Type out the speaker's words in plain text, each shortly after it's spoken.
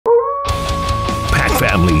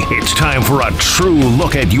family. It's time for a true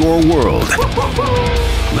look at your world.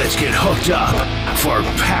 Let's get hooked up for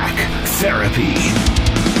Pack Therapy.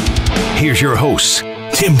 Here's your hosts,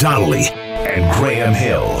 Tim Donnelly and Graham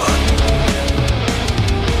Hill.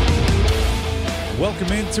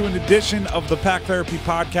 Welcome into an edition of the Pack Therapy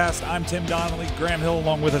Podcast. I'm Tim Donnelly, Graham Hill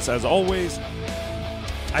along with us as always.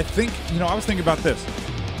 I think, I was thinking about this.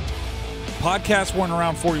 Podcasts weren't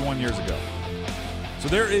around 41 years ago. So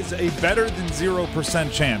there is a better than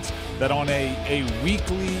 0% chance that on a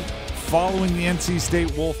weekly following the NC State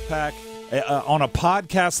Wolfpack, on a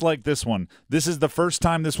podcast like this one, this is the first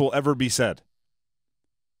time this will ever be said.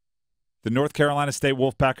 The North Carolina State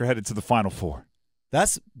Wolfpack are headed to the Final Four.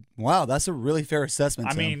 That's a really fair assessment,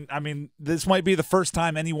 Tim. I mean, this might be the first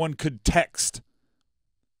time anyone could text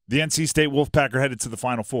the NC State Wolfpack are headed to the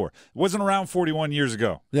Final Four. It wasn't around 41 years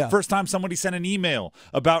ago. Yeah. First time somebody sent an email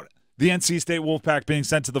about the NC State Wolfpack being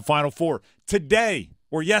sent to the Final Four today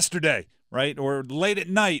or yesterday, right? Or late at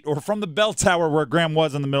night or from the bell tower where Graham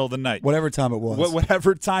was in the middle of the night. Whatever time it was.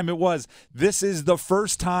 Whatever time it was. This is the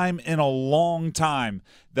first time in a long time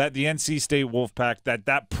that the NC State Wolfpack,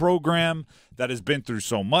 that program that has been through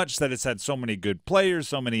so much, that it's had so many good players,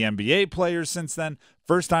 so many NBA players since then,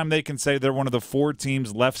 first time they can say they're one of the 4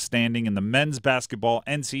 teams left standing in the men's basketball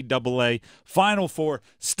NCAA Final Four.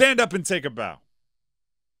 Stand up and take a bow.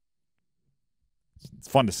 It's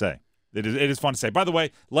fun to say. It is fun to say. By the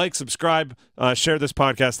way, like, subscribe, share this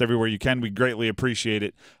podcast everywhere you can. We greatly appreciate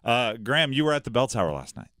it. Graham, you were at the bell tower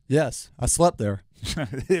last night. Yes, I slept there.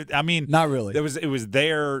 I mean, not really. It was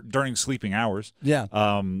there during sleeping hours. Yeah.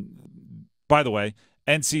 By the way,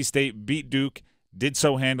 NC State beat Duke, did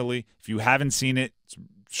so handily. If you haven't seen it, it's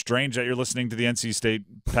strange that you're listening to the NC State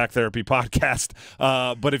Pack Therapy podcast.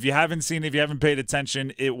 But if you haven't seen it, if you haven't paid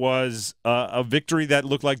attention, it was a victory that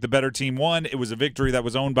looked like the better team won. It was a victory that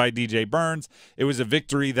was owned by DJ Burns. It was a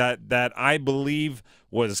victory that I believe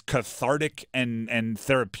was cathartic and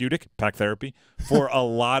therapeutic, Pack Therapy, for a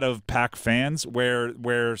lot of Pack fans,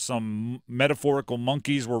 where some metaphorical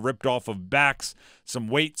monkeys were ripped off of backs, some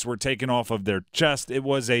weights were taken off of their chest. It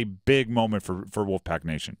was a big moment for Wolfpack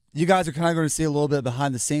Nation. You guys are kind of going to see a little bit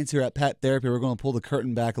behind the scenes here at Pack Therapy. We're going to pull the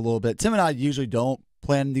curtain back a little bit. Tim and I usually don't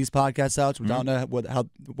plan these podcasts out. We don't know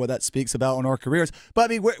what that speaks about on our careers.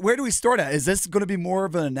 But, I mean, where do we start at? Is this going to be more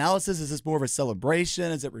of an analysis? Is this more of a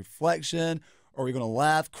celebration? Is it reflection? Are we going to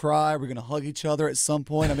laugh, cry? Are we going to hug each other at some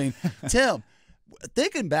point? I mean, Tim,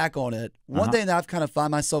 thinking back on it, one thing that I've kind of find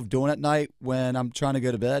myself doing at night when I'm trying to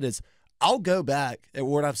go to bed is I'll go back. And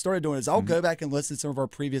what I've started doing is I'll go back and listen to some of our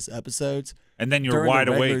previous episodes. And then you're wide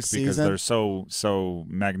awake because they're so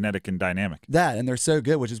magnetic and dynamic. And they're so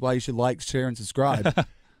good, which is why you should like, share, and subscribe.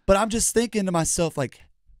 But I'm just thinking to myself, like,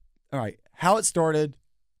 all right, how it started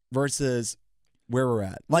versus where we're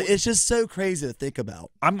at. Like, it's just so crazy to think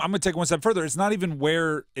about. I'm going to take one step further. It's not even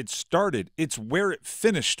where it started. It's where it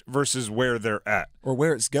finished versus where they're at. Or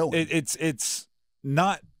where it's going. It's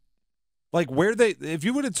not like where they – if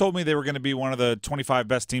you would have told me they were going to be one of the 25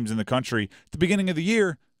 best teams in the country at the beginning of the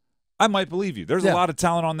year, I might believe you. There's a lot of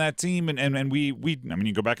talent on that team, and we I mean,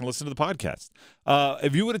 you go back and listen to the podcast.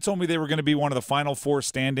 If you would have told me they were going to be one of the Final Four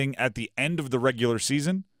standing at the end of the regular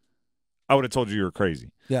season, I would have told you were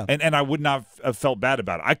crazy. Yeah. And I would not have felt bad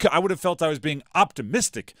about it. I would have felt I was being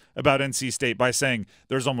optimistic about NC State by saying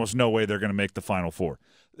there's almost no way they're going to make the Final Four.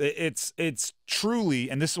 It's truly,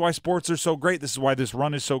 and this is why sports are so great, this is why this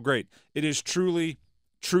run is so great, it is truly,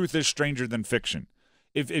 truth is stranger than fiction.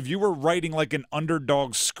 If you were writing like an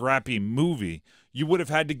underdog scrappy movie, you would have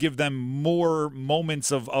had to give them more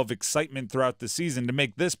moments of excitement throughout the season to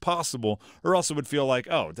make this possible, or else it would feel like,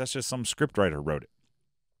 oh, that's just some scriptwriter wrote it.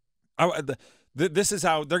 This is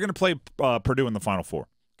how they're going to play Purdue in the Final Four,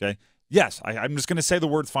 okay? Yes, I'm just going to say the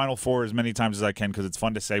word Final Four as many times as I can because it's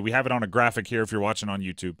fun to say. We have it on a graphic here if you're watching on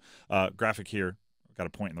YouTube. Graphic here. I've got to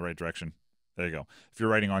point in the right direction. There you go. If you're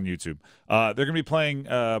writing on YouTube. They're going to be playing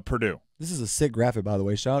Purdue. This is a sick graphic, by the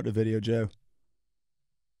way. Shout out to Video Joe.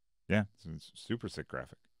 Yeah, it's a super sick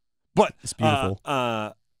graphic. But it's beautiful.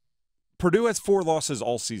 Purdue has 4 losses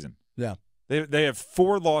all season. Yeah. They have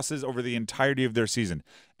 4 losses over the entirety of their season.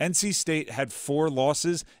 NC State had 4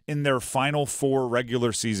 losses in their final 4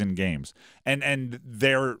 regular season games. And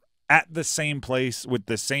they're at the same place with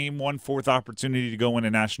the same 1/4 opportunity to go win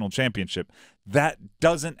a national championship. That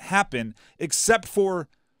doesn't happen except for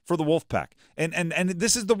the Wolfpack. And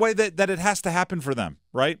this is the way that it has to happen for them,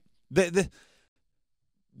 right?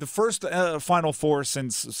 The first Final Four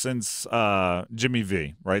since Jimmy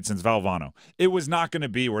V, right, since Valvano, it was not going to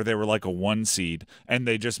be where they were like a 1 seed and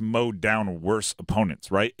they just mowed down worse opponents,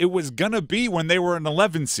 right? It was going to be when they were an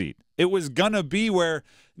 11 seed. It was going to be where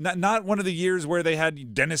not one of the years where they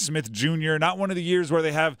had Dennis Smith Jr., not one of the years where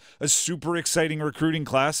they have a super exciting recruiting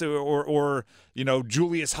class or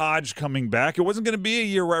Julius Hodge coming back. It wasn't going to be a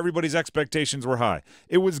year where everybody's expectations were high.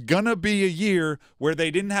 It was going to be a year where they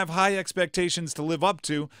didn't have high expectations to live up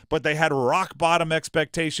to, but they had rock bottom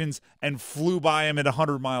expectations and flew by them at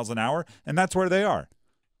 100 miles an hour, and that's where they are.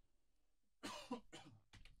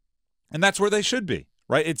 And that's where they should be,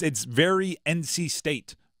 right? It's very NC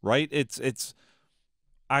State, right? It's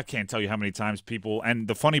I can't tell you how many times people, and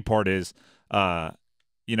the funny part is, I'm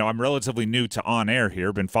relatively new to on air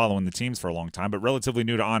here, been following the teams for a long time, but relatively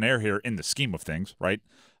new to on air here in the scheme of things, right?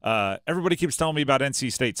 Everybody keeps telling me about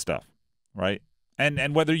NC State stuff, right?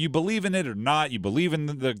 And whether you believe in it or not, you believe in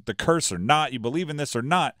the curse or not, you believe in this or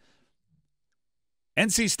not,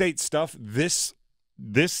 NC State stuff, this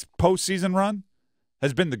postseason run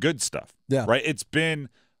has been the good stuff, right? It's been,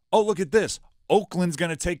 oh, look at this. Oakland's going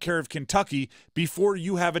to take care of Kentucky before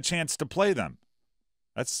you have a chance to play them.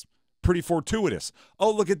 That's pretty fortuitous. Oh,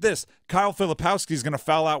 look at this. Kyle Filipowski's going to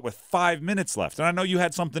foul out with 5 minutes left. And I know you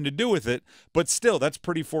had something to do with it, but still, that's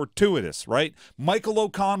pretty fortuitous, right? Michael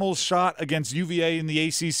O'Connell's shot against UVA in the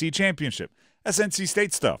ACC championship. That's NC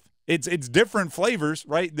State stuff. It's different flavors,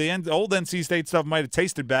 right? The old NC State stuff might have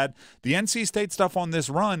tasted bad. The NC State stuff on this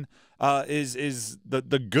run is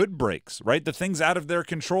the good breaks, right? The things out of their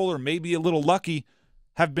control or maybe a little lucky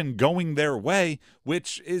have been going their way,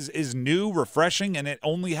 which is new, refreshing, and it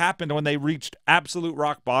only happened when they reached absolute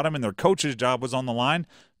rock bottom and their coach's job was on the line,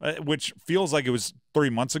 which feels like it was 3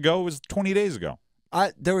 months ago. It was 20 days ago.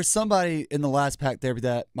 There was somebody in the last pack therapy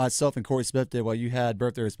that myself and Corey Smith did while you had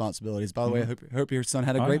birthday responsibilities. By the way, I hope your son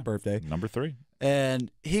had a great birthday. Number 3. And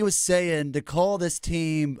he was saying to call this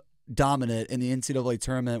team dominant in the NCAA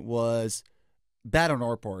tournament was bad on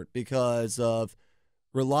our part because of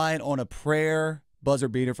relying on a prayer buzzer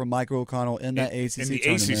beater from Michael O'Connell in that ACC tournament.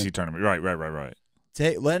 In the ACC tournament, right.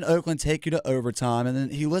 Letting Oakland take you to overtime. And then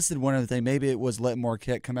he listed one other thing. Maybe it was letting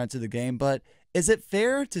Marquette come out to the game. But is it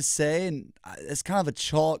fair to say, and it's kind of a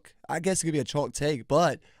chalk, I guess it could be a chalk take,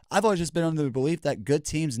 but I've always just been under the belief that good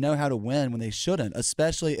teams know how to win when they shouldn't,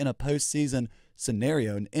 especially in a postseason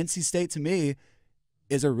scenario. And NC State, to me,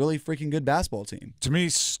 is a really freaking good basketball team. To me,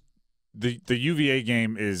 the UVA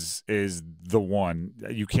game is the one.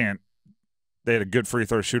 You can't – they had a good free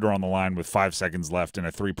throw shooter on the line with 5 seconds left and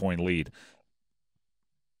a 3-point lead.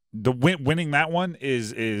 The winning that one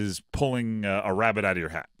is pulling a rabbit out of your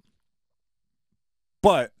hat.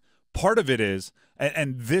 But part of it is,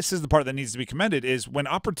 and this is the part that needs to be commended, is when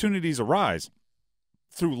opportunities arise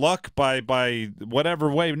through luck by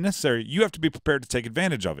whatever way necessary, you have to be prepared to take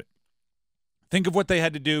advantage of it. Think of what they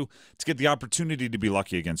had to do to get the opportunity to be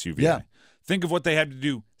lucky against UVA. Yeah. Think of what they had to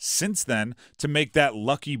do since then to make that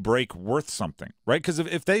lucky break worth something, right? Because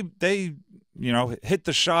if they hit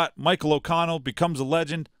the shot, Michael O'Connell becomes a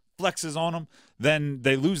legend, flexes on them, then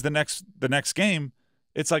they lose the next game.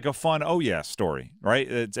 It's like a fun story, right?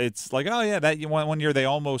 It's like, that one year they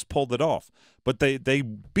almost pulled it off, but they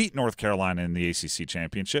beat North Carolina in the ACC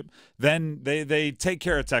championship. Then they take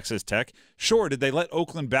care of Texas Tech. Sure, did they let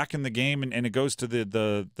Oakland back in the game and it goes to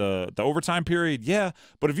the overtime period? Yeah,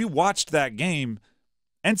 but if you watched that game,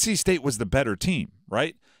 NC State was the better team,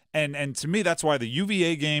 right? And to me, that's why the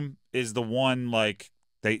UVA game is the one like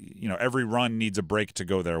every run needs a break to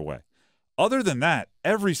go their way. Other than that,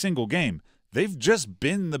 every single game, they've just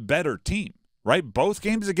been the better team, right? Both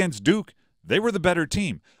games against Duke, they were the better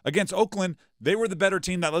team. Against Oakland, they were the better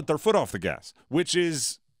team that let their foot off the gas, which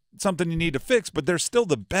is something you need to fix, but they're still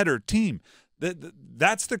the better team.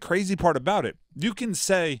 That's the crazy part about it. You can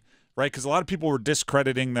say, right, because a lot of people were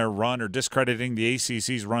discrediting their run or discrediting the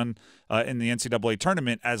ACC's run in the NCAA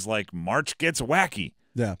tournament as like March gets wacky.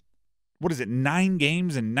 Yeah. What is it, 9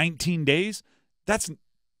 games in 19 days?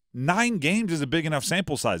 9 games is a big enough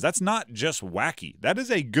sample size. That's not just wacky. That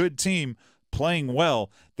is a good team playing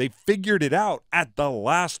well. They figured it out at the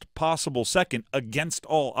last possible second against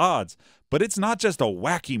all odds. But it's not just a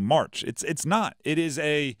wacky March. It's not. It is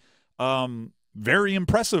a very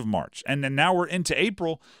impressive March. And then now we're into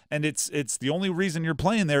April, and it's the only reason you're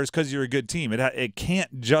playing there is because you're a good team. It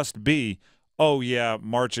can't just be, oh, yeah,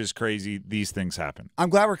 March is crazy, these things happen. I'm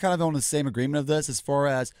glad we're kind of on the same agreement of this as far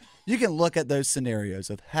as you can look at those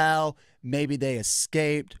scenarios of how maybe they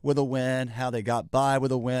escaped with a win, how they got by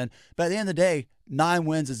with a win. But at the end of the day, 9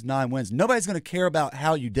 wins is 9 wins. Nobody's going to care about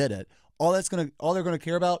how you did it. All they're going to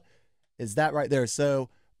care about is that right there. So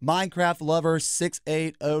Minecraft Lover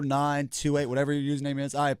 680928, whatever your username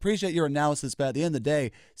is, I appreciate your analysis, but at the end of the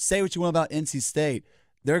day, say what you want about NC State.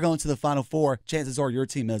 they're going to the Final Four. Chances are your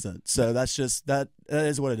team isn't. So that's just that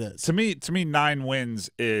is what it is. To me, 9 wins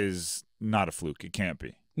is not a fluke. It can't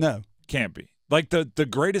be. No. Can't be. Like the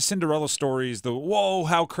greatest Cinderella stories, the whoa,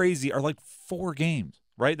 how crazy, are like 4 games,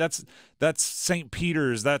 right? That's St.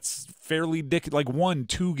 Peter's, that's Fairleigh Dickinson, like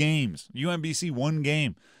 1-2 games. UMBC 1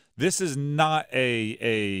 game. This is not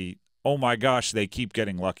a oh my gosh, they keep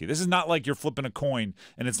getting lucky. This is not like you're flipping a coin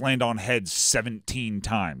and it's landed on heads 17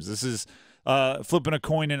 times. This is flipping a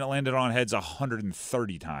coin and it landed on heads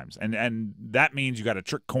 130 times, and that means you got a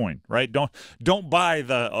trick coin, right? Don't buy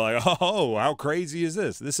the like, oh, how crazy is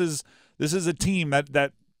this? This is a team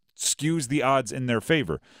that skews the odds in their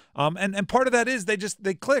favor, and part of that is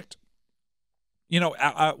they clicked. You know,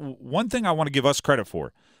 one thing I want to give us credit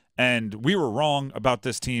for, and we were wrong about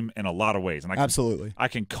this team in a lot of ways, and Absolutely, I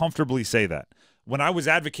can comfortably say that. When I was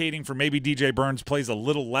advocating for maybe DJ Burns plays a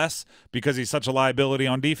little less because he's such a liability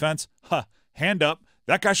on defense, hand up,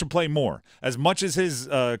 that guy should play more. As much as his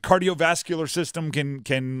cardiovascular system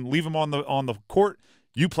can leave him on the court,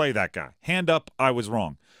 you play that guy. Hand up, I was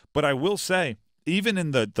wrong. But I will say, even in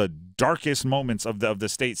the darkest moments of the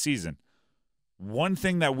state season, one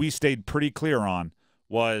thing that we stayed pretty clear on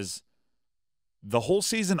was the whole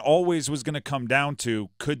season always was going to come down to,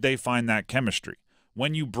 could they find that chemistry?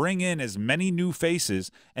 When you bring in as many new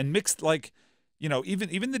faces and mixed, like, you know,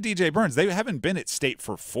 even the DJ Burns, they haven't been at state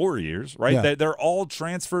for 4 years, right? Yeah. They're all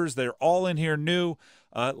transfers. They're all in here new.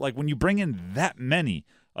 Like when you bring in that many,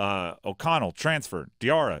 O'Connell, transfer,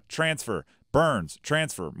 Diarra, transfer, Burns,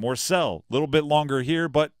 transfer, Morcell, a little bit longer here,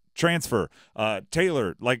 but transfer,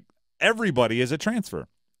 Taylor, like everybody is a transfer.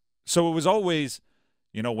 So it was always,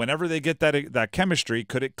 you know, whenever they get that chemistry,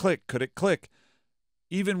 could it click? Could it click?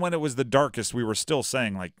 Even when it was the darkest, we were still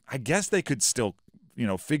saying, like, I guess they could still, you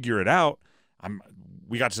know, figure it out.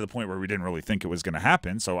 We got to the point where we didn't really think it was going to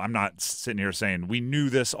happen, so I'm not sitting here saying we knew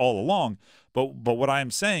this all along. But what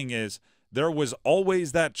I'm saying is there was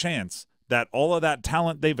always that chance that all of that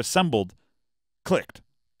talent they've assembled clicked.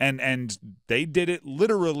 And they did it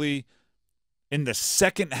literally in the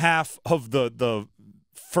second half of the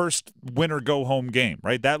first winner go-home game,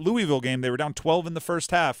 right? That Louisville game, they were down 12 in the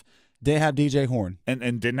first half. They have DJ Horn. And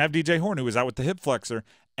didn't have DJ Horn, who was out with the hip flexor,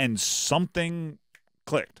 and something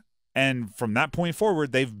clicked. And from that point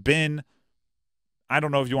forward, they've been, I don't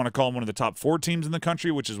know if you want to call them one of the top 4 teams in the country,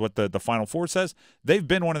 which is what the Final Four says. They've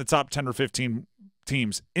been one of the top 10 or 15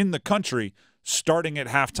 teams in the country starting at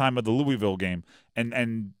halftime of the Louisville game.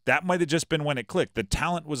 And that might have just been when it clicked. The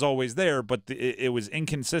talent was always there, but it was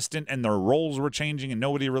inconsistent, and their roles were changing, and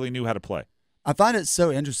nobody really knew how to play. I find it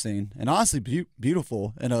so interesting and honestly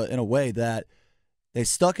beautiful in a way that they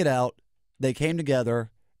stuck it out, they came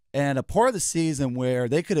together, and a part of the season where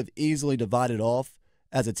they could have easily divided off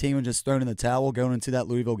as a team and just thrown in the towel going into that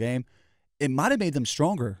Louisville game, it might have made them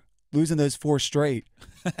stronger, losing those 4 straight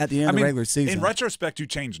at the end of the regular season. In retrospect, you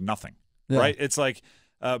changed nothing, Yeah. right? It's like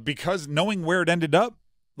because knowing where it ended up,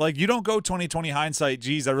 like you don't go 20/20 hindsight,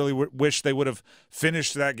 geez, I really wish they would have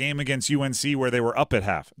finished that game against UNC where they were up at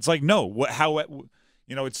half. It's like, no,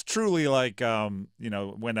 you know, it's truly like, you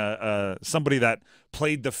know, when somebody that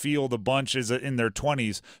played the field a bunch is in their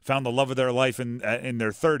 20s found the love of their life in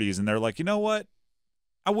their 30s, and they're like, you know what?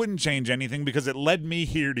 I wouldn't change anything because it led me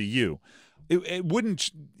here to you. It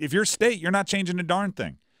wouldn't. If you're state, you're not changing a darn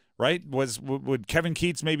thing, right? Would Kevin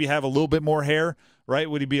Keatts maybe have a little bit more hair, right?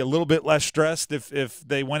 Would he be a little bit less stressed if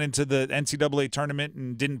they went into the NCAA tournament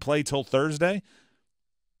and didn't play till Thursday?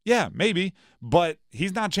 Yeah, maybe, but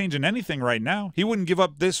he's not changing anything right now. He wouldn't give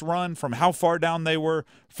up this run from how far down they were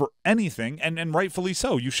for anything, and rightfully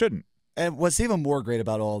so. You shouldn't. And what's even more great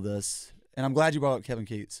about all this, and I'm glad you brought up Kevin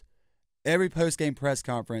Keatts, every post-game press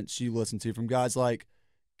conference you listen to from guys like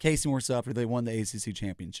Casey Morcell after they won the ACC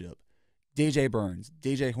championship, DJ Burns,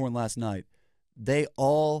 DJ Horn last night, they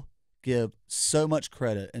all give so much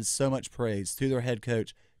credit and so much praise to their head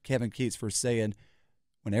coach, Kevin Keatts, for saying,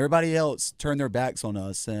 when everybody else turned their backs on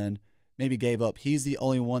us and maybe gave up, he's the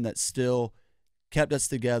only one that still kept us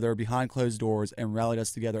together behind closed doors and rallied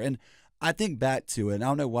us together. And I think back to it, and I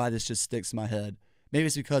don't know why this just sticks in my head. Maybe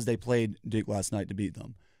it's because they played Duke last night to beat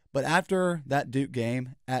them. But after that Duke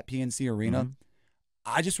game at PNC Arena,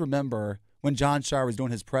 I just remember when John Shire was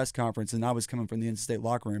doing his press conference and I was coming from the NC State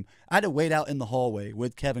locker room, I had to wait out in the hallway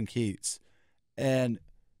with Kevin Keatts. And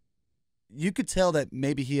you could tell that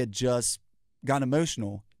maybe he had just got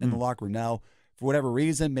emotional in the locker room. Now, for whatever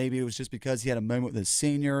reason, maybe it was just because he had a moment with his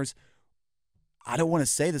seniors. I don't want to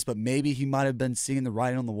say this, but maybe he might have been seeing the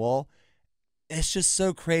writing on the wall. It's just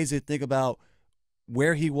so crazy to think about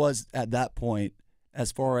where he was at that point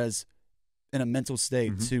as far as in a mental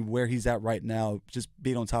state to where he's at right now, just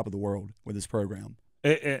being on top of the world with his program.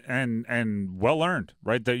 And well earned,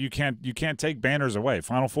 right? That you can't take banners away.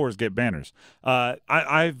 Final Fours get banners.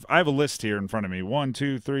 I have a list here in front of me. 1,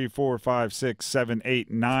 2, 3, 4, 5, 6, 7, 8,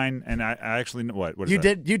 9, and I actually know what is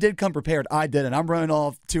that? You did come prepared. I didn't. I'm running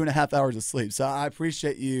off 2.5 hours of sleep, so I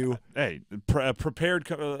appreciate you. Hey, prepared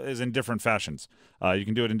is in different fashions. You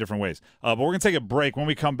can do it in different ways. But we're gonna take a break. When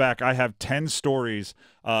we come back, I have 10 stories.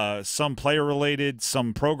 Some player related,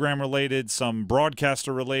 some program related, some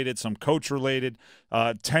broadcaster related, some coach related.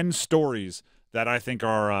 10 stories that I think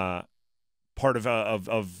are part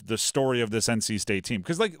of the story of this NC State team.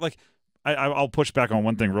 Because I'll push back on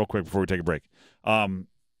one thing real quick before we take a break.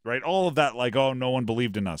 Right, all of that, like, oh, no one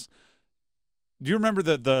believed in us. Do you remember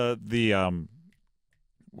the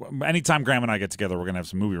anytime Graham and I get together, we're gonna have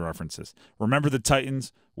some movie references. Remember the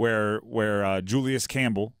Titans where Julius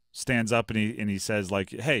Campbell stands up and he says,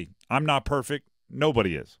 like, hey, I'm not perfect.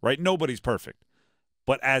 Nobody is, right? Nobody's perfect.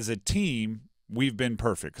 But as a team, we've been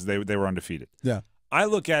perfect because they were undefeated. Yeah. I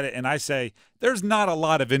look at it and I say, there's not a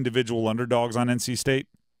lot of individual underdogs on NC State.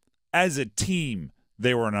 As a team,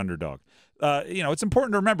 they were an underdog. It's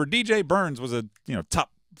important to remember DJ Burns was a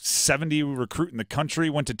top 70 recruit in the country,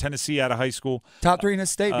 went to Tennessee out of high school. Top 3 in the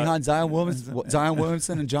state behind Zion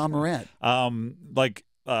Williamson and John Morant.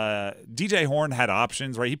 DJ Horn had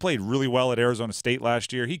options, right? He played really well at Arizona State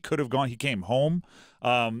last year. He could have gone. He came home.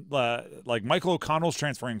 Like Michael O'Connell's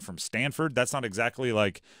transferring from Stanford. That's not exactly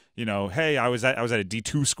like, hey, I was at a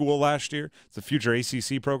D2 school last year. It's a future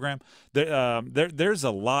ACC program. There's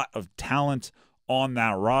a lot of talent on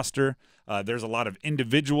that roster. There's a lot of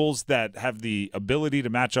individuals that have the ability to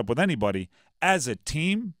match up with anybody. As a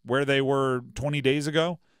team, where they were 20 days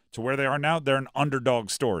ago to where they are now, they're an underdog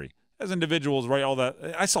story. As individuals, right? All that.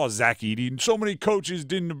 I saw Zach Edey, and so many coaches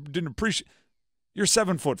didn't appreciate. You're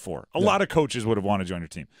 7'4". A lot of coaches would have wanted to join your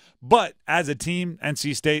team. But as a team,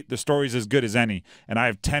 NC State, the story's as good as any. And I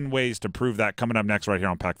have 10 ways to prove that coming up next right here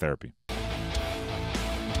on Pack Therapy.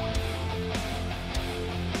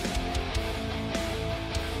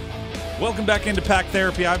 Welcome back into Pack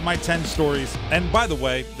Therapy. I have my 10 stories. And by the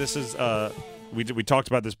way, this is we talked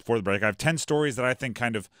about this before the break. I have 10 stories that I think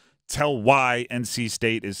kind of tell why NC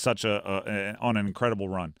State is such on an incredible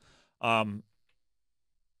run.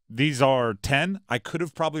 These are 10. I could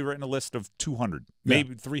have probably written a list of 200,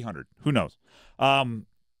 maybe 300. Who knows?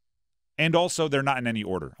 And also, they're not in any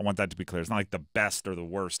order. I want that to be clear. It's not like the best or the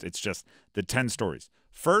worst. It's just the 10 stories.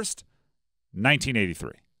 First,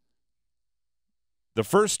 1983. The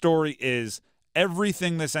first story is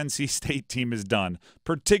everything this NC State team has done,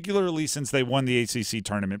 particularly since they won the ACC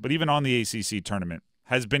tournament, but even on the ACC tournament,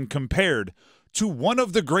 has been compared to one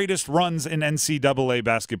of the greatest runs in NCAA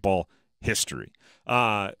basketball history.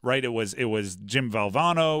 Right? It was Jim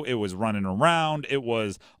Valvano. It was running around. It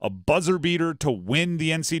was a buzzer beater to win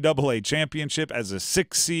the NCAA championship as a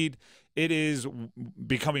 6th seed. It is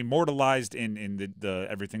become immortalized in the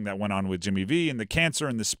everything that went on with Jimmy V and the cancer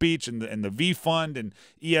and the speech and the V Fund and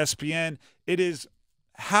ESPN. It is,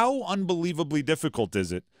 how unbelievably difficult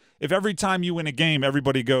is it if every time you win a game,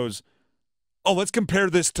 everybody goes, oh, let's compare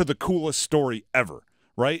this to the coolest story ever,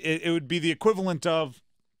 right? It would be the equivalent of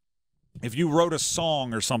if you wrote a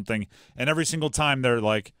song or something and every single time they're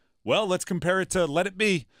like, well, let's compare it to Let It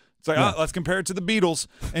Be. It's like, let's compare it to the Beatles.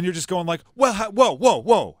 And you're just going like, well,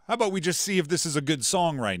 whoa. How about we just see if this is a good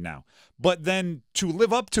song right now? But then to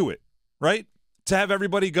live up to it, right? To have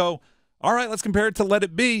everybody go, all right, let's compare it to Let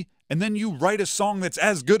It Be. And then you write a song that's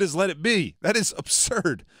as good as Let It Be. That is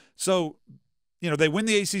absurd. So, they win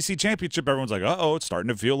the ACC championship. Everyone's like, uh-oh, it's starting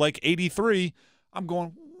to feel like 83. I'm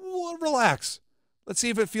going, well, relax. Let's see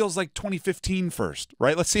if it feels like 2015 first,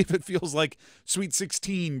 right? Let's see if it feels like Sweet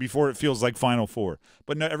 16 before it feels like Final Four.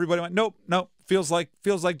 But no, everybody went, nope, feels like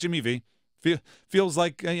Jimmy V, feels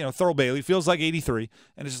like Thurl Bailey, feels like 83,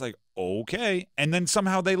 and it's just like, okay. And then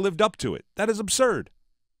somehow they lived up to it. That is absurd.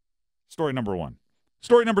 Story number 1.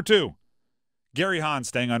 Story number 2: Gary Hahn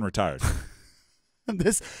staying unretired.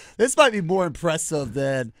 This might be more impressive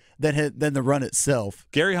than the run itself.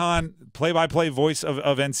 Gary Hahn, play-by-play voice of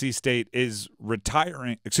NC State, is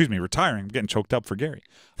retiring. I'm getting choked up for Gary.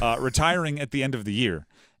 Retiring at the end of the year,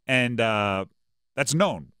 and that's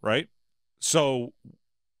known, right? So,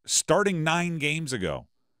 starting 9 games ago,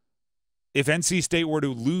 if NC State were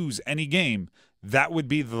to lose any game, that would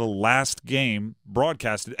be the last game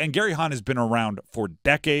broadcasted. And Gary Hahn has been around for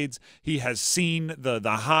decades. He has seen the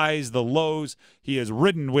highs, the lows. He has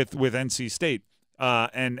ridden with NC State.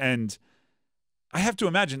 And I have to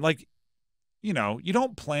imagine, you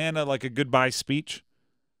don't plan a goodbye speech,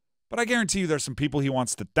 But I guarantee you there's some people he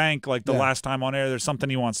wants to thank, like the last time on air. There's something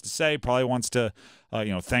he wants to say. Probably wants to,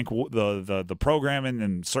 thank the program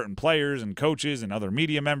and certain players and coaches and other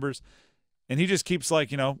media members. And he just keeps,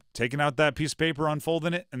 taking out that piece of paper,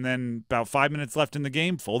 unfolding it, and then about 5 minutes left in the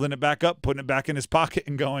game, folding it back up, putting it back in his pocket,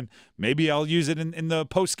 and going, maybe I'll use it in the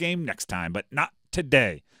post-game next time, but not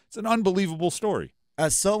today. It's an unbelievable story.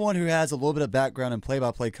 As someone who has a little bit of background in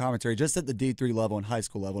play-by-play commentary, just at the D3 level and high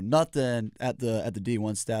school level, nothing at the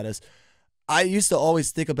D1 status, I used to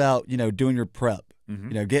always think about, doing your prep,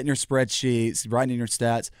 getting your spreadsheets, writing your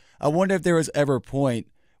stats. I wonder if there was ever a point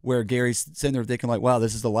where Gary's sitting there thinking like, wow,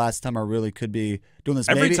 this is the last time I really could be doing this.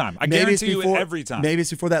 Every time. I guarantee you every time. Maybe it's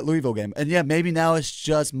before that Louisville game. And, maybe now it's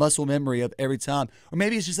just muscle memory of every time. Or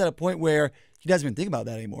maybe it's just at a point where he doesn't even think about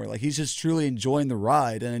that anymore. Like, he's just truly enjoying the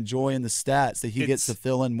ride and enjoying the stats that he gets to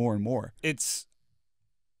fill in more and more. It's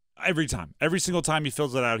every time. Every single time he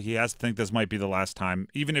fills it out, he has to think this might be the last time,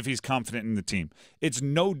 even if he's confident in the team. It's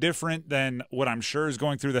no different than what I'm sure is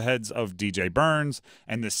going through the heads of DJ Burns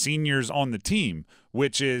and the seniors on the team,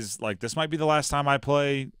 which is like, this might be the last time I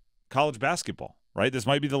play college basketball, right? This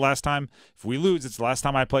might be the last time. If we lose, it's the last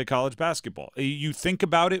time I play college basketball. You think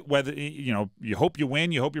about it, whether, you hope you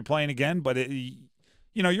win, you hope you're playing again, but,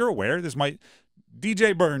 you're aware this might –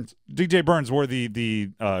 DJ Burns wore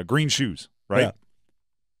the green shoes, right? Yeah.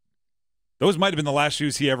 Those might have been the last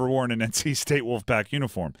shoes he ever wore in an NC State Wolfpack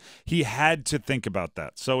uniform. He had to think about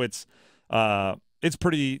that. So it's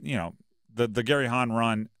pretty, the Gary Hahn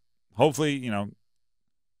run, hopefully,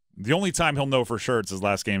 the only time he'll know for sure it's his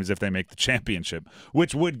last game is if they make the championship,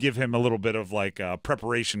 which would give him a little bit of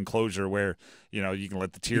preparation closure where, you can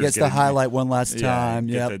let the tears he gets to highlight one last time.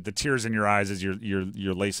 Yeah, the tears in your eyes as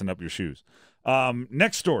you're lacing up your shoes.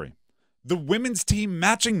 Next story, the women's team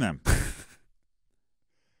matching them.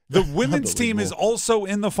 The women's team is also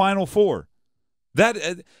in the Final Four. That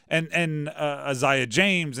and Isaiah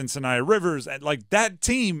James and Sanaya Rivers, that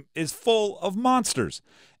team is full of monsters,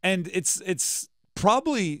 and it's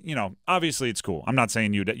probably, obviously it's cool. I'm not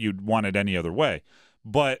saying you'd want it any other way,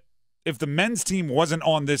 but if the men's team wasn't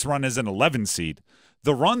on this run as an 11 seed,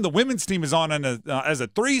 the run the women's team is on as a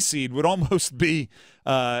 3 seed would almost be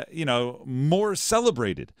more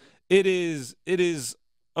celebrated. It is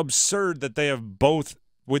absurd that they have both.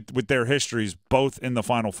 With their histories, both in the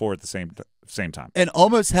Final Four at the same time. And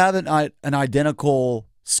almost have an identical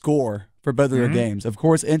score for both of their games. Of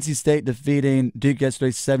course, NC State defeating Duke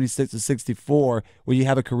yesterday 76-64, where you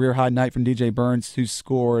have a career-high night from DJ Burns, who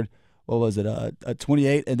scored, a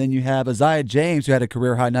 28, and then you have Isaiah James, who had a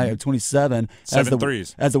career-high night of 27. 7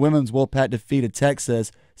 threes. As the women's Wolfpack defeated Texas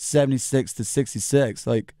 76-66.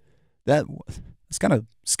 Like, it's kind of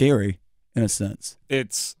scary in a sense.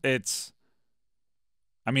 It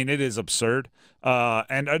is absurd.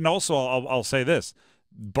 And also, I'll say this.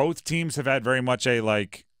 Both teams have had very much a,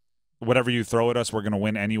 whatever you throw at us, we're going to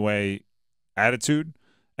win anyway attitude.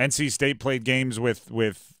 NC State played games with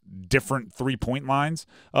different three-point lines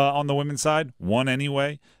on the women's side, won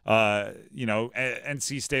anyway.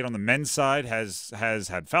 NC State on the men's side has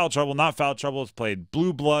had foul trouble, not foul trouble. It's played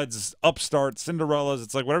blue bloods, upstarts, Cinderellas.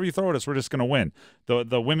 It's like, whatever you throw at us, we're just going to win.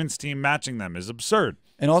 The women's team matching them is absurd.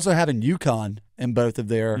 And also having UConn in both of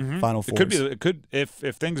their Final Fours. It could if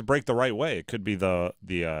things break the right way, it could be the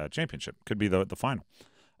championship. Could be the final.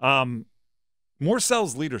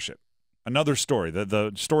 Morcell's leadership. Another story.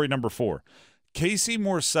 The story number 4. Casey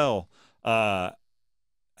Morcell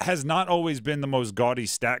has not always been the most gaudy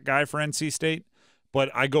stat guy for NC State,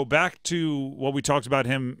 but I go back to what we talked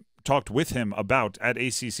with him about at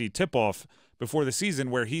ACC tip-off before the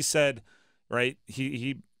season, where he said, right,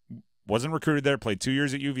 he wasn't recruited there, played 2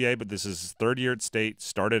 years at UVA, but this is his 3rd year at State,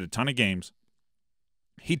 started a ton of games.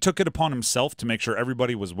 He took it upon himself to make sure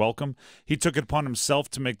everybody was welcome. He took it upon himself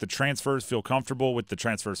to make the transfers feel comfortable with the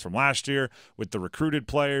transfers from last year, with the recruited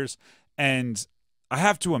players. And I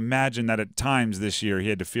have to imagine that at times this year he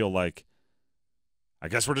had to feel like, I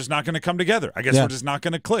guess we're just not going to come together. I guess we're just not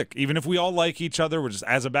going to click. Even if we all like each other, we're just,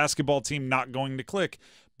 as a basketball team, not going to click.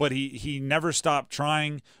 But he never stopped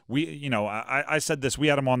trying. I said this. We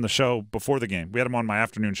had him on the show before the game. We had him on my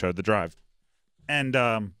afternoon show, The Drive. And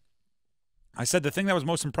I said the thing that was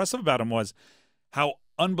most impressive about him was how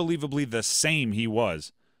unbelievably the same he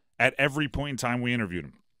was at every point in time we interviewed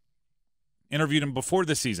him. Interviewed him before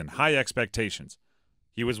the season, high expectations.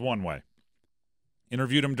 He was one way.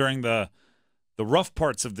 Interviewed him during the rough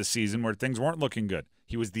parts of the season where things weren't looking good.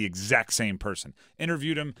 He was the exact same person.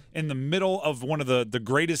 Interviewed him in the middle of one of the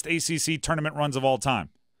greatest ACC tournament runs of all time.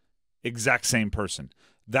 Exact same person.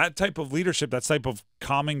 That type of leadership, that type of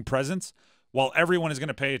calming presence while everyone is going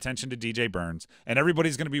to pay attention to DJ Burns, and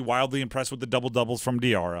everybody's going to be wildly impressed with the double-doubles from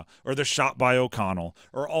Diarra, or the shot by O'Connell,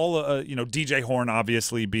 or all, DJ Horn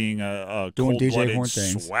obviously being a cold-blooded,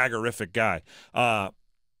 swaggerific guy.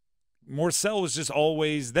 Morcell was just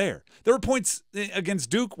always there. There were points against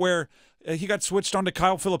Duke where he got switched onto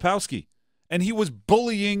Kyle Filipowski, and he was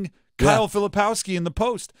bullying Kyle Filipowski in the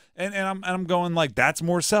post, and I'm going like, that's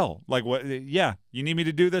Morcell. Like, what? Yeah, you need me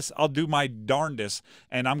to do this? I'll do my darndest,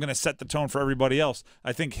 and I'm going to set the tone for everybody else.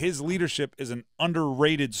 I think his leadership is an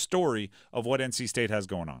underrated story of what NC State has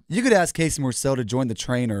going on. You could ask Casey Morcell to join the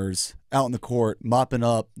trainers out in the court, mopping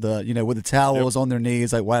up with the towels on their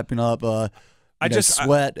knees, like wiping up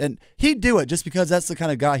sweat, and he'd do it just because that's the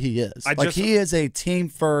kind of guy he is. He is a team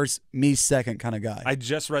first, me second kind of guy. I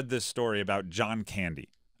just read this story about John Candy.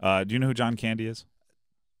 Do you know who John Candy is?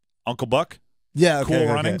 Uncle Buck? Yeah, Cool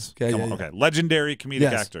Runnings? Okay. Okay. Legendary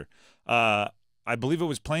comedic actor. I believe it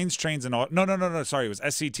was Planes, Trains, and No, sorry. It was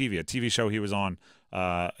SCTV, a TV show he was on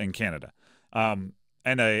in Canada. And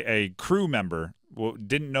a crew member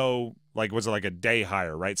didn't know, was it like a day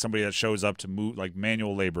hire, right? Somebody that shows up to move, like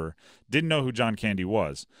manual labor, didn't know who John Candy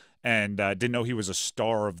was, and didn't know he was a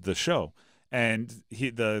star of the show. And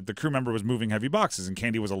the crew member was moving heavy boxes, and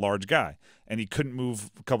Candy was a large guy, and he couldn't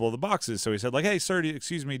move a couple of the boxes. So he said, hey, sir,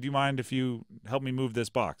 excuse me, do you mind if you help me move this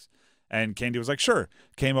box? And Candy was like, sure.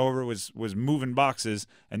 Came over, was moving boxes,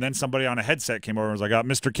 and then somebody on a headset came over and was like,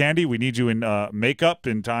 Mr. Candy, we need you in makeup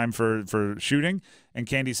in time for shooting. And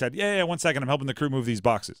Candy said, yeah, 1 second, I'm helping the crew move these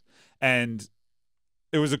boxes. And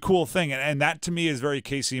it was a cool thing, and that to me is very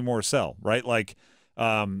Casey Morcell, right? Like,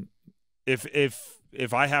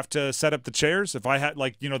 if I have to set up the chairs, if I had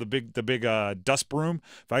the big dust broom,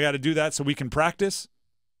 if I got to do that so we can practice,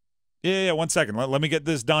 yeah, 1 second, let me get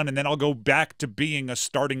this done, and then I'll go back to being a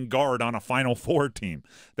starting guard on a Final Four team.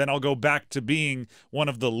 Then I'll go back to being one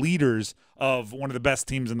of the leaders of one of the best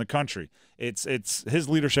teams in the country. It's his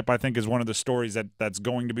leadership, I think, is one of the stories that's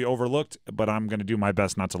going to be overlooked, but I'm going to do my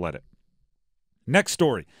best not to let it. Next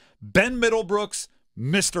story, Ben Middlebrooks,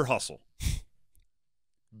 Mr. Hustle.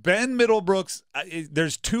 Ben Middlebrooks,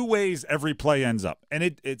 there's two ways every play ends up,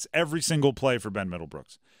 and it's every single play for Ben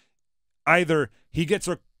Middlebrooks. Either he gets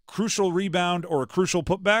a crucial rebound or a crucial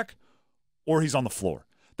putback, or he's on the floor.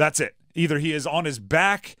 That's it. Either he is on his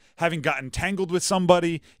back having gotten tangled with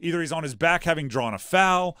somebody, either he's on his back having drawn a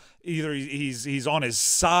foul, either he's on his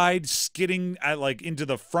side skidding into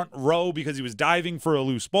the front row because he was diving for a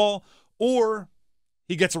loose ball, or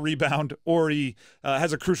he gets a rebound, or he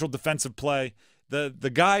has a crucial defensive play.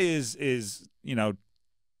 The guy is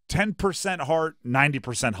 10% heart,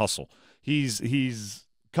 90% hustle. He's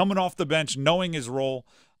coming off the bench, knowing his role.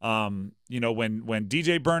 When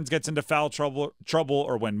DJ Burns gets into foul trouble,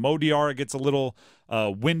 or when Mo Diarra gets a little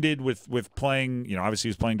winded with playing, obviously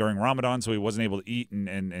he was playing during Ramadan, so he wasn't able to eat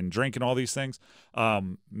and drink and all these things.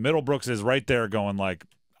 Middlebrooks is right there going like,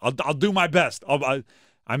 I'll do my best.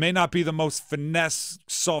 I may not be the most finesse,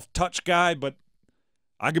 soft touch guy, but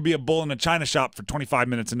I could be a bull in a china shop for 25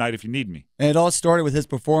 minutes a night if you need me. And it all started with his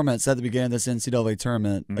performance at the beginning of this NCAA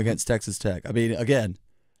tournament against Texas Tech. I mean, again,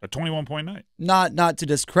 a 21-point night. Not to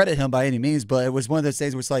discredit him by any means, but it was one of those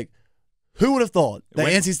days where it's like, who would have thought that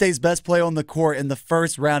NC State's best player on the court in the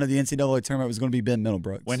first round of the NCAA tournament was going to be Ben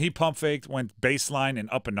Middlebrooks? When he pump faked, went baseline and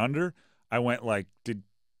up and under, I went like, did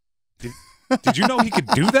you know he could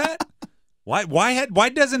do that? Why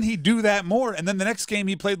doesn't he do that more? And then the next game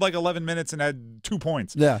he played like 11 minutes and had 2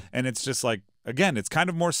 points. Yeah. And it's just like, again, it's kind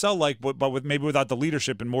of more Morcell-like, but with maybe without the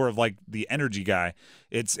leadership and more of like the energy guy.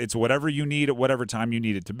 It's whatever you need at whatever time you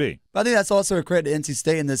need it to be. I think that's also a credit to NC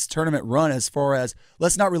State in this tournament run, as far as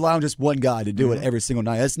let's not rely on just one guy to do it every single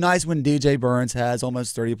night. It's nice when DJ Burns has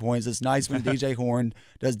almost 30 points. It's nice when DJ Horn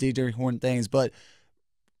does DJ Horn things. But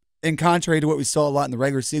in contrary to what we saw a lot in the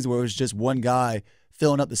regular season, where it was just one guy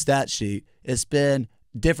filling up the stat sheet, it's been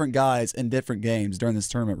different guys in different games during this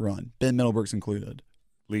tournament run, Ben Middlebrooks included.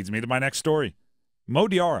 Leads me to my next story. Mo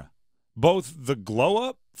Diarra. Both the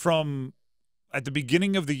glow-up from at the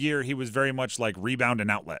beginning of the year, he was very much like rebound and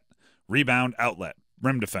outlet,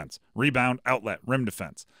 rim defense, rebound, outlet, rim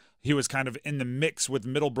defense. He was kind of in the mix with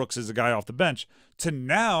Middlebrooks as a guy off the bench, to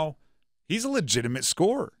now he's a legitimate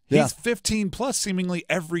scorer. Yeah. He's 15-plus seemingly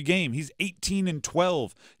every game. He's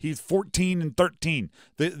 18-12. He's 14-13.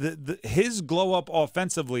 His glow-up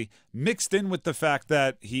offensively mixed in with the fact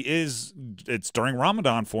that it's during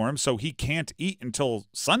Ramadan for him, so he can't eat until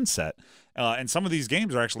sunset. And some of these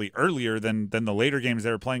games are actually earlier than the later games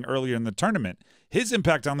they were playing earlier in the tournament. His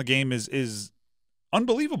impact on the game is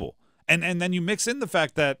unbelievable. And then you mix in the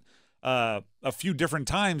fact that a few different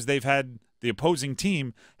times they've had the opposing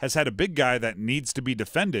team has had a big guy that needs to be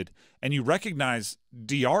defended, and you recognize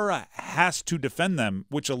Diarra has to defend them,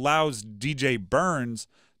 which allows DJ Burns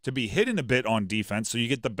to be hidden a bit on defense, so you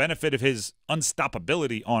get the benefit of his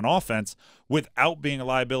unstoppability on offense without being a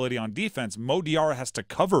liability on defense. Mo Diarra has to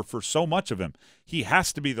cover for so much of him. He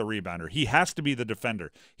has to be the rebounder. He has to be the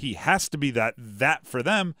defender. He has to be that for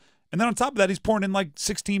them. And then on top of that, he's pouring in like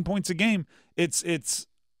 16 points a game. It's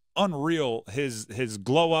unreal, his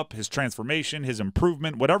glow up, his transformation, his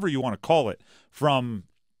improvement, whatever you want to call it, from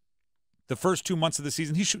the first 2 months of the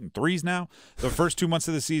season. He's shooting threes now. The first 2 months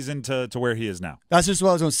of the season to where he is now. That's just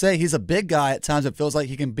what I was going to say. He's a big guy. At times it feels like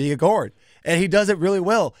he can be a guard, and he does it really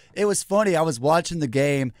well. It was funny. I was watching the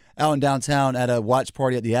game out in downtown at a watch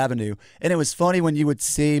party at the Avenue, and it was funny when you would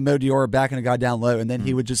see Mo Diarra backing a guy down low, and then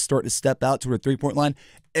he would just start to step out to a three-point line.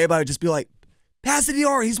 Everybody would just be like, pass to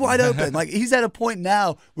Diarra, he's wide open. Like, he's at a point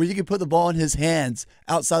now where you can put the ball in his hands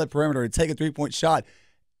outside the perimeter and take a three-point shot.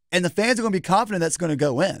 And the fans are going to be confident that's going to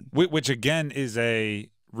go in. Which, again, is a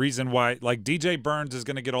reason why, like, DJ Burns is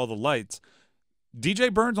going to get all the lights.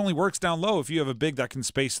 DJ Burns only works down low if you have a big that can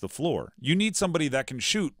space the floor. You need somebody that can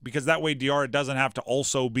shoot, because that way Diarra doesn't have to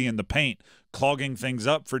also be in the paint, clogging things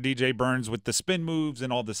up for DJ Burns with the spin moves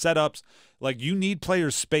and all the setups. Like, you need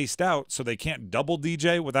players spaced out so they can't double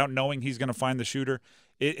DJ without knowing he's going to find the shooter.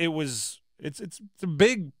 It's a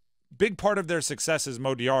big part of their success is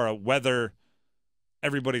Mo Diarra, whether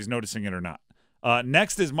everybody's noticing it or not.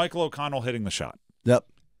 Next is Michael O'Connell hitting the shot. Yep.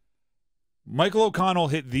 Michael O'Connell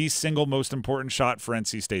hit the single most important shot for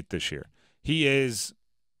NC State this year. He is,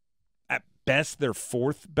 at best, their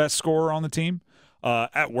fourth best scorer on the team.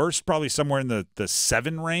 At worst, probably somewhere in the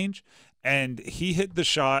 7 range. And he hit the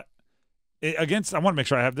shot against – I want to make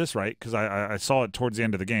sure I have this right because I saw it towards the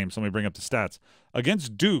end of the game, so let me bring up the stats.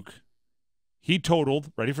 Against Duke, he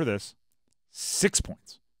totaled, ready for this, 6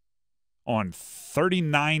 points on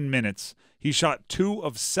 39 minutes. He shot 2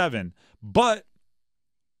 of 7, but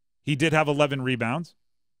he did have 11 rebounds.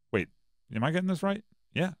 Wait, am I getting this right?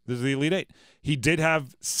 Yeah, this is the Elite 8. He did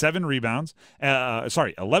have 7 rebounds.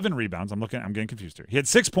 11 rebounds. I'm getting confused here. He had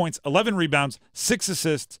 6 points, 11 rebounds, 6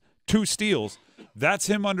 assists, 2 steals. That's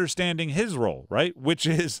him understanding his role, right? Which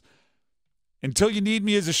is, until you need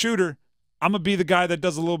me as a shooter, I'm going to be the guy that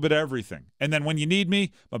does a little bit of everything. And then when you need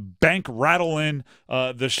me, a bank rattle in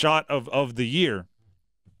the shot of the year.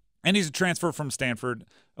 And he's a transfer from Stanford,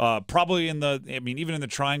 probably even in the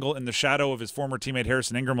triangle, in the shadow of his former teammate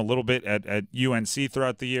Harrison Ingram a little bit at UNC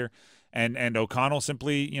throughout the year. And O'Connell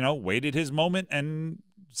simply, waited his moment and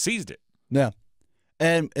seized it. Yeah.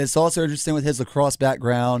 And it's also interesting with his lacrosse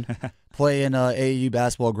background, playing AAU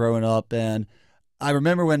basketball growing up. And I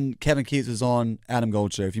remember when Kevin Keatts was on Adam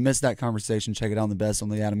Gold Show. If you missed that conversation, check it out on the Best on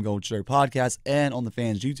the Adam Gold Show podcast and on the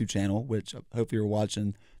Fans YouTube channel, which hopefully you're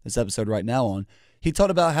watching this episode right now on. He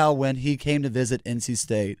talked about how when he came to visit NC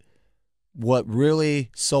State, what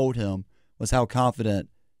really sold him was how confident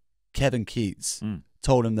Kevin Keatts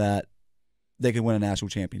told him that they could win a national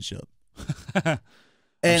championship.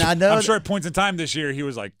 And I'm sure at points in time this year he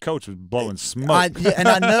was like, Coach was blowing smoke.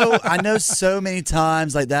 I know so many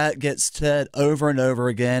times like that gets said over and over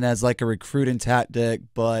again as like a recruiting tactic,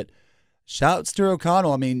 but shouts to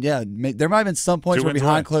O'Connell. I mean, yeah, there might have been some points where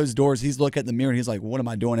behind closed doors he's looking at the mirror and he's like, what am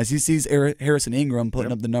I doing? As he sees Harrison Ingram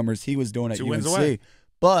putting up the numbers he was doing at UNC.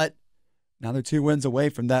 But now they're 2 wins away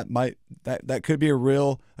from that. That could be a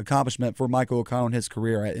real accomplishment for Michael O'Connell in his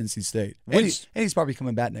career at NC State. And he's probably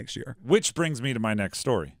coming back next year. Which brings me to my next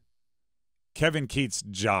story. Kevin Keatts'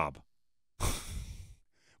 job.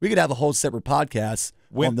 We could have a whole separate podcast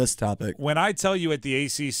on this topic. When I tell you at the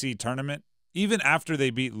ACC tournament, even after they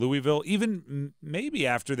beat Louisville, even maybe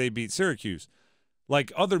after they beat Syracuse,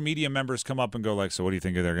 like other media members come up and go like, so what do you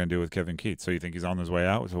think they're going to do with Kevin Keatts? So you think he's on his way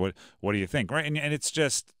out? So what do you think? Right? And it's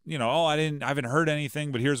just, I haven't heard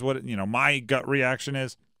anything, but here's what, my gut reaction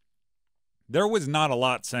is. There was not a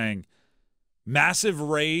lot saying massive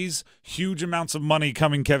raise, huge amounts of money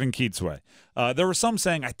coming Kevin Keatts' way. There were some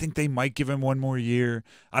saying, I think they might give him 1 more year.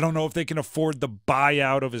 I don't know if they can afford the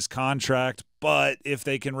buyout of his contract, but if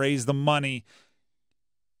they can raise the money,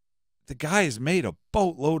 the guy has made a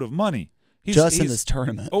boatload of money. He's in this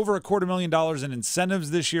tournament. Over $250,000 in incentives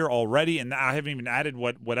this year already, and I haven't even added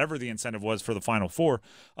whatever the incentive was for the Final Four.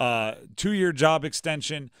 2-year job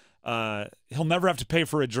extension. He'll never have to pay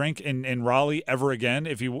for a drink in Raleigh ever again.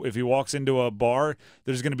 If he walks into a bar,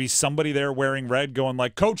 there's going to be somebody there wearing red going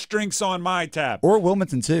like, Coach, drinks on my tab. Or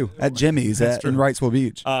Wilmington, too, at Jimmy's in Wrightsville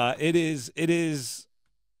Beach. It is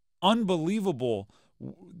unbelievable.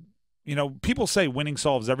 People say winning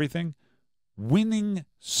solves everything. Winning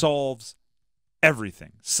solves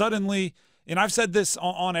everything. Suddenly, and I've said this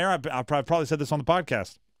on air, I've probably said this on the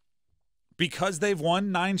podcast, because they've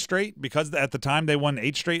won 9 straight, because at the time they won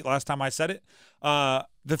 8 straight last time I said it,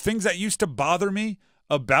 the things that used to bother me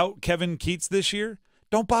about Kevin Keatts this year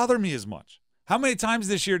don't bother me as much. How many times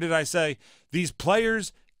this year did I say these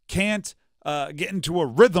players can't get into a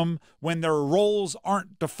rhythm when their roles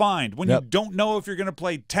aren't defined, when you don't know if you're going to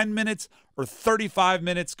play 10 minutes or 35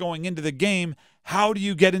 minutes going into the game? How do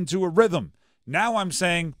you get into a rhythm? Now I'm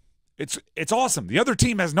saying it's awesome. The other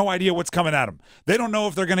team has no idea what's coming at them. They don't know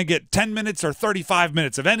if they're going to get 10 minutes or 35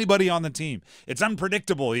 minutes of anybody on the team. It's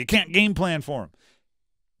unpredictable. You can't game plan for them.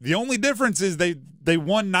 The only difference is they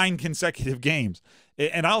won 9 consecutive games.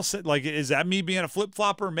 And I'll say, like, is that me being a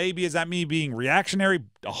flip-flopper? Maybe. Is that me being reactionary?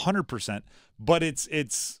 100%. But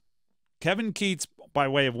it's Kevin Keatts, by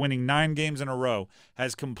way of winning 9 games in a row,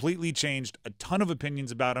 has completely changed a ton of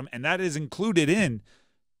opinions about him, and that is included in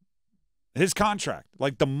his contract.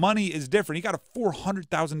 Like, the money is different. He got a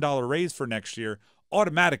 $400,000 raise for next year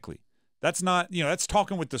automatically. That's not, that's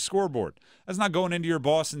talking with the scoreboard. That's not going into your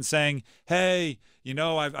boss and saying, hey,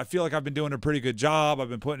 I feel like I've been doing a pretty good job. I've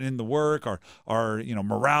been putting in the work. Our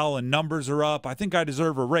morale and numbers are up. I think I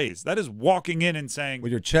deserve a raise. That is walking in and saying,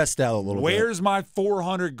 with your chest out a little bit. Where's my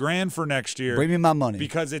 $400,000 for next year? Bring me my money.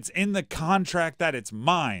 Because it's in the contract that it's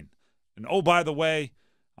mine. And oh, by the way,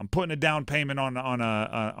 I'm putting a down payment on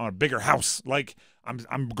a bigger house. Like,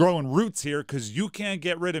 I'm growing roots here because you can't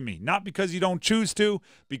get rid of me. Not because you don't choose to,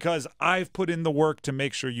 because I've put in the work to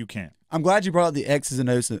make sure you can. I'm glad you brought up the X's and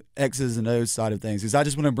O's side of things, because I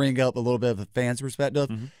just want to bring up a little bit of a fan's perspective.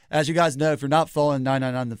 Mm-hmm. As you guys know, if you're not following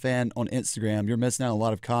 999 The Fan on Instagram, you're missing out on a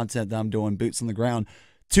lot of content that I'm doing, boots on the ground.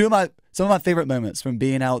 Some of my favorite moments from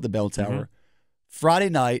being out at the Bell Tower. Mm-hmm. Friday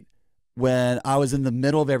night, when I was in the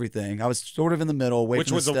middle of everything. I was sort of in the middle, away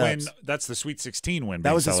from the steps. Which was a win. That's the Sweet 16 win.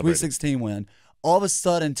 That was the Sweet 16 win. All of a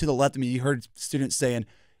sudden, to the left of me, you heard students saying,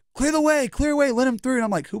 clear the way, let him through. And I'm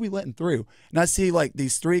like, who we letting through? And I see like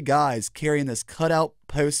these 3 guys carrying this cutout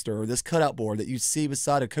poster or this cutout board that you see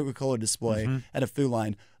beside a Coca-Cola display at a Food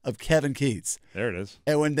Line of Kevin Keatts. There it is.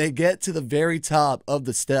 And when they get to the very top of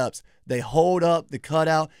the steps, they hold up the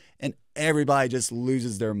cutout and everybody just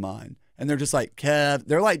loses their mind. And they're just like, Kev.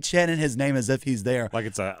 They're like chanting his name as if he's there. Like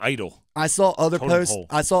it's an idol. I saw other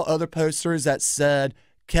posters that said,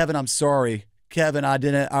 Kevin, I'm sorry. Kevin,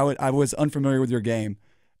 I was unfamiliar with your game.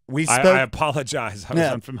 I apologize. I was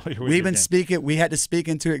unfamiliar with your game. We had to speak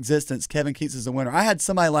into existence. Kevin Keatts is the winner. I had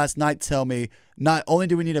somebody last night tell me, not only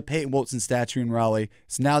do we need a Peyton Wilson statue in Raleigh,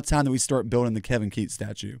 it's now time that we start building the Kevin Keatts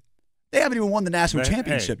statue. They haven't even won the national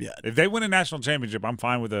championship yet. If they win a national championship, I'm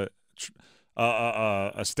fine with a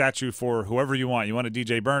statue for whoever you want. You want a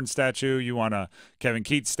DJ Burns statue, you want a Kevin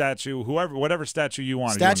Keatts statue, whatever statue you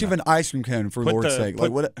want. Statue of an ice cream cone, for Lord's sake.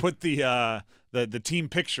 Put the team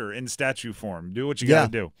picture in statue form. Do what you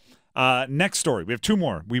got to do. Next story. We have 2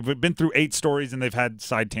 more. We've been through 8 stories, and they've had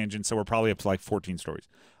side tangents, so we're probably up to like 14 stories.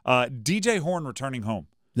 DJ Horn returning home.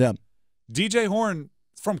 Yeah. DJ Horn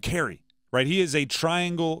from Cary, right? He is a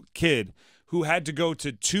Triangle kid who had to go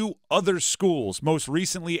to 2 other schools, most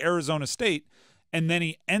recently Arizona State, and then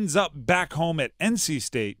he ends up back home at NC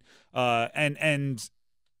State and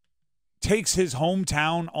takes his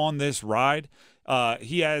hometown on this ride.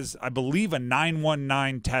 He has, I believe, a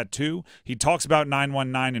 919 tattoo. He talks about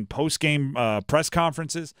 919 in post-game press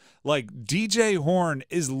conferences. Like, DJ Horn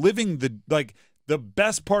is living the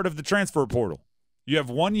best part of the transfer portal. You have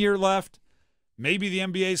 1 year left. Maybe the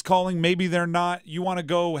NBA's calling, maybe they're not. You want to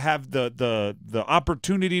go have the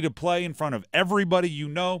opportunity to play in front of everybody you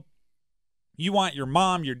know. You want your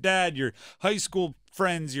mom, your dad, your high school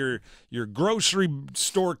friends, your grocery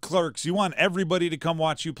store clerks. You want everybody to come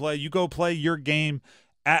watch you play. You go play your game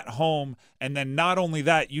at home, and then not only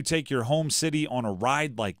that, you take your home city on a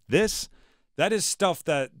ride like this. That is stuff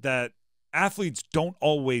that athletes don't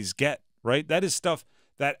always get, right? That is stuff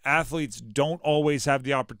that athletes don't always have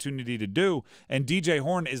the opportunity to do, and DJ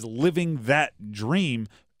Horn is living that dream,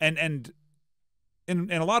 and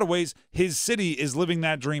in a lot of ways, his city is living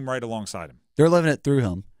that dream right alongside him. They're living it through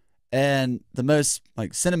him, and the most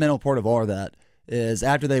sentimental part of all of that is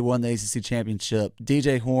after they won the ACC championship,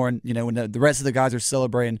 DJ Horn, when the rest of the guys are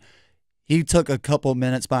celebrating, he took a couple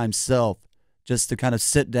minutes by himself just to kind of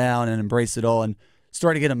sit down and embrace it all and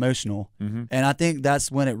started to get emotional. Mm-hmm. And I think that's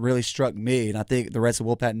when it really struck me, and I think the rest of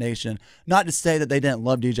Wolfpack Nation, not to say that they didn't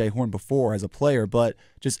love DJ Horn before as a player, but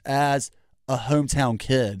just as a hometown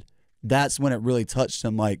kid, that's when it really touched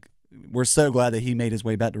him. Like, we're so glad that he made his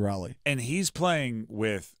way back to Raleigh. And he's playing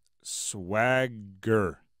with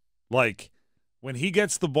swagger. Like, when he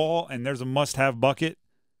gets the ball and there's a must-have bucket,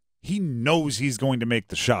 he knows he's going to make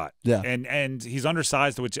the shot. Yeah. And he's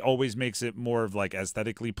undersized, which always makes it more of like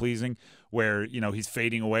aesthetically pleasing, where, you know, he's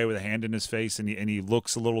fading away with a hand in his face and he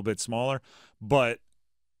looks a little bit smaller. But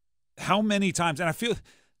how many times, and I feel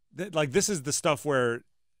that like this is the stuff where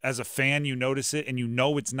as a fan you notice it and you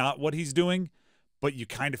know it's not what he's doing, but you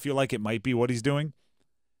kind of feel like it might be what he's doing.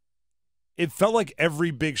 It felt like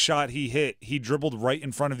every big shot he hit, he dribbled right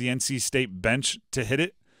in front of the NC State bench to hit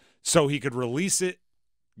it so he could release it,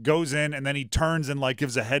 goes in, and then he turns and like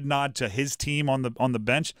gives a head nod to his team on the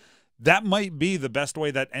bench. That might be the best way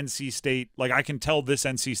that NC State, like I can tell this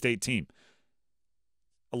NC State team.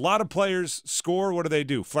 A lot of players score, what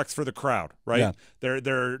do? Flex for the crowd, right? Yeah.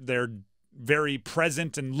 They're very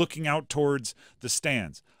present and looking out towards the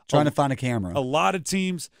stands. Trying to find a camera. A lot of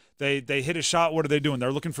teams, they hit a shot, what are they doing?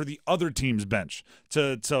 They're looking for the other team's bench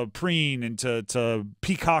to preen and to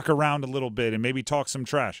peacock around a little bit and maybe talk some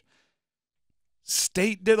trash.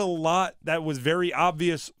 State did a lot that was very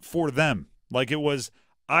obvious for them. Like it was,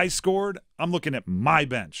 I scored, I'm looking at my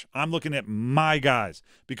bench. I'm looking at my guys.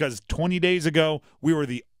 Because 20 days ago, we were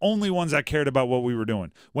the only ones that cared about what we were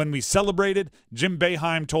doing. When we celebrated, Jim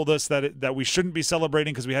Boeheim told us that we shouldn't be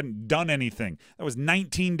celebrating because we hadn't done anything. That was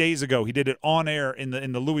 19 days ago. He did it on air in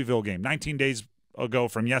the Louisville game, 19 days ago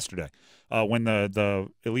from yesterday when the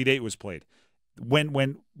Elite Eight was played.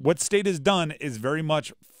 When what State has done is very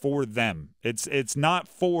much for them. It's not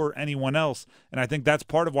for anyone else, and I think that's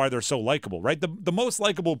part of why they're so likable, right? The most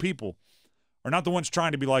likable people are not the ones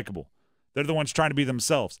trying to be likable. They're the ones trying to be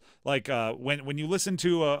themselves. Like when you listen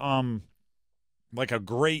to a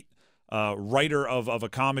great writer of a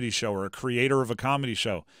comedy show or a creator of a comedy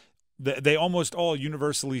show, they almost all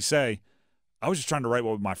universally say, "I was just trying to write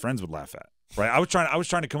what my friends would laugh at." Right, I was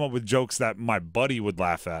trying to come up with jokes that my buddy would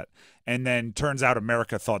laugh at, and then turns out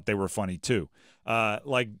America thought they were funny too.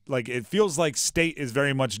 Like it feels like State is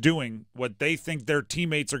very much doing what they think their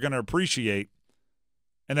teammates are going to appreciate,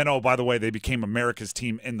 and then, oh, by the way, they became America's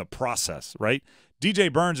team in the process. Right?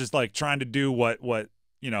 DJ Burns is like trying to do what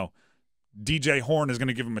you know, DJ Horn is going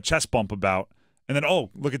to give him a chest bump about. And then, oh,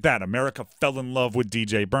 look at that. America fell in love with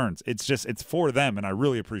DJ Burns. It's for them, and I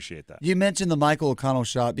really appreciate that. You mentioned the Michael O'Connell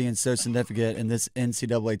shot being so significant in this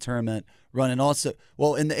NCAA tournament run, and also,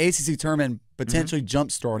 well, in the ACC tournament, potentially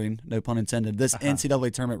jump-starting, no pun intended, this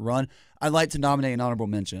NCAA tournament run. I'd like to nominate an honorable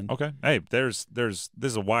mention. Okay. Hey, this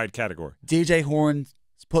is a wide category. DJ Horn's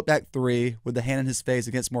put-back three with the hand in his face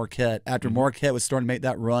against Marquette after Marquette was starting to make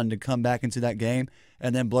that run to come back into that game,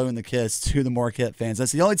 and then blowing the kiss to the Marquette fans.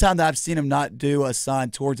 That's the only time that I've seen him not do a sign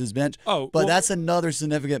towards his bench. But that's another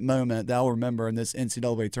significant moment that I'll remember in this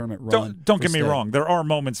NCAA tournament run. Don't get me wrong. There are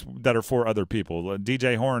moments that are for other people.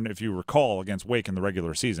 DJ Horn, if you recall, against Wake in the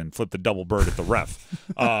regular season, flipped the double bird at the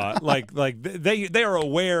ref. They are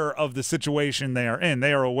aware of the situation they are in.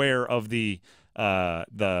 They are aware of the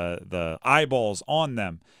eyeballs on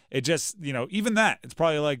them. It just, you know, even that, it's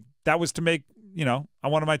probably like that was to make, you know, I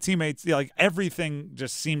wanted my teammates, like everything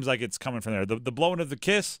just seems like it's coming from there. The blowing of the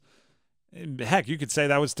kiss, heck, you could say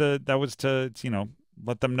that was to you know,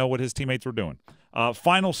 let them know what his teammates were doing.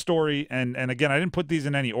 Final story, and again, I didn't put these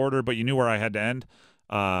in any order, but you knew where I had to end.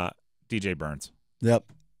 DJ Burns. Yep.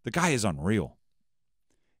 The guy is unreal.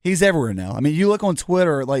 He's everywhere now. I mean, you look on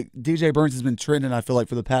Twitter, like DJ Burns has been trending, I feel like,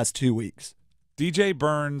 for the past 2 weeks. DJ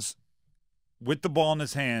Burns with the ball in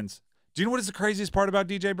his hands. Do you know what is the craziest part about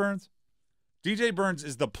DJ Burns? DJ Burns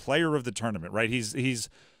is the player of the tournament, right? He's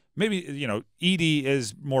maybe, you know, Edey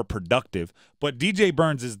is more productive, but DJ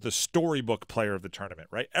Burns is the storybook player of the tournament,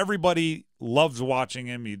 right? Everybody loves watching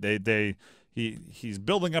him. He's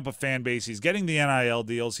building up a fan base. He's getting the NIL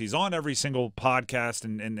deals. He's on every single podcast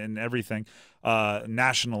and everything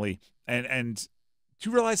nationally. And do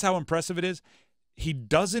you realize how impressive it is? He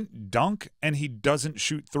doesn't dunk and he doesn't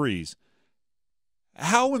shoot threes.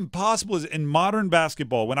 How impossible is it in modern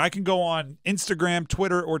basketball when I can go on Instagram,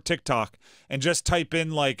 Twitter, or TikTok and just type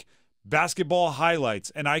in like basketball highlights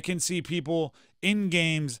and I can see people in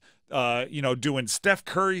games doing Steph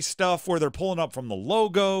Curry stuff where they're pulling up from the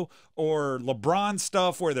logo or LeBron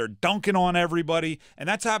stuff where they're dunking on everybody, and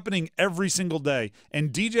that's happening every single day.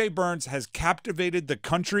 And DJ Burns has captivated the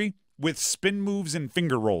country with spin moves and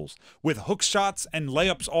finger rolls, with hook shots and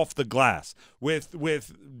layups off the glass,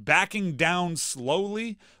 with backing down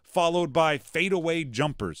slowly, followed by fadeaway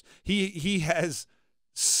jumpers. He has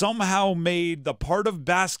somehow made the part of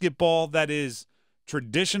basketball that is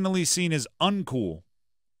traditionally seen as uncool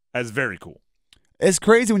as very cool. It's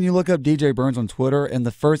crazy when you look up DJ Burns on Twitter, and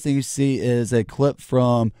the first thing you see is a clip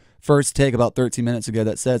from First Take about 13 minutes ago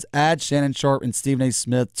that says, add Shannon Sharp and Stephen A.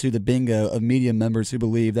 Smith to the bingo of media members who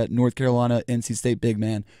believe that North Carolina NC State big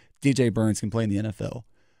man DJ Burns can play in the NFL.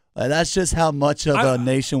 That's just how much of a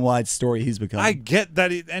nationwide story he's become. I get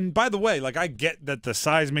that. And by the way, like, I get that the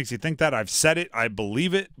size makes you think that. I've said it. I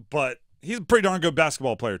believe it. But he's a pretty darn good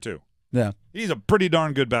basketball player, too. Yeah. He's a pretty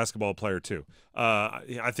darn good basketball player, too.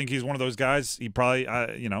 I think he's one of those guys. He probably,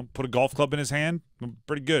 put a golf club in his hand.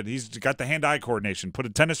 Pretty good. He's got the hand-eye coordination. Put a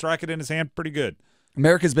tennis racket in his hand. Pretty good.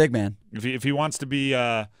 America's big man. If he wants to be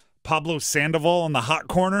Pablo Sandoval in the hot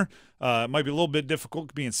corner, it might be a little bit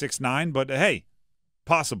difficult being 6'9", but hey,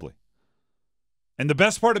 possibly. And the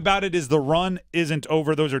best part about it is the run isn't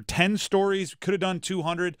over. Those are 10 stories. Could have done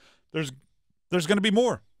 200. There's going to be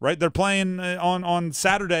more, right? They're playing on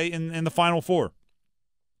Saturday in the Final Four.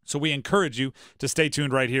 So we encourage you to stay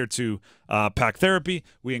tuned right here to Pack Therapy.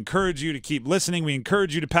 We encourage you to keep listening. We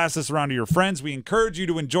encourage you to pass this around to your friends. We encourage you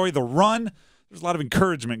to enjoy the run. There's a lot of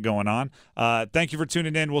encouragement going on. Thank you for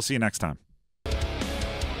tuning in. We'll see you next time.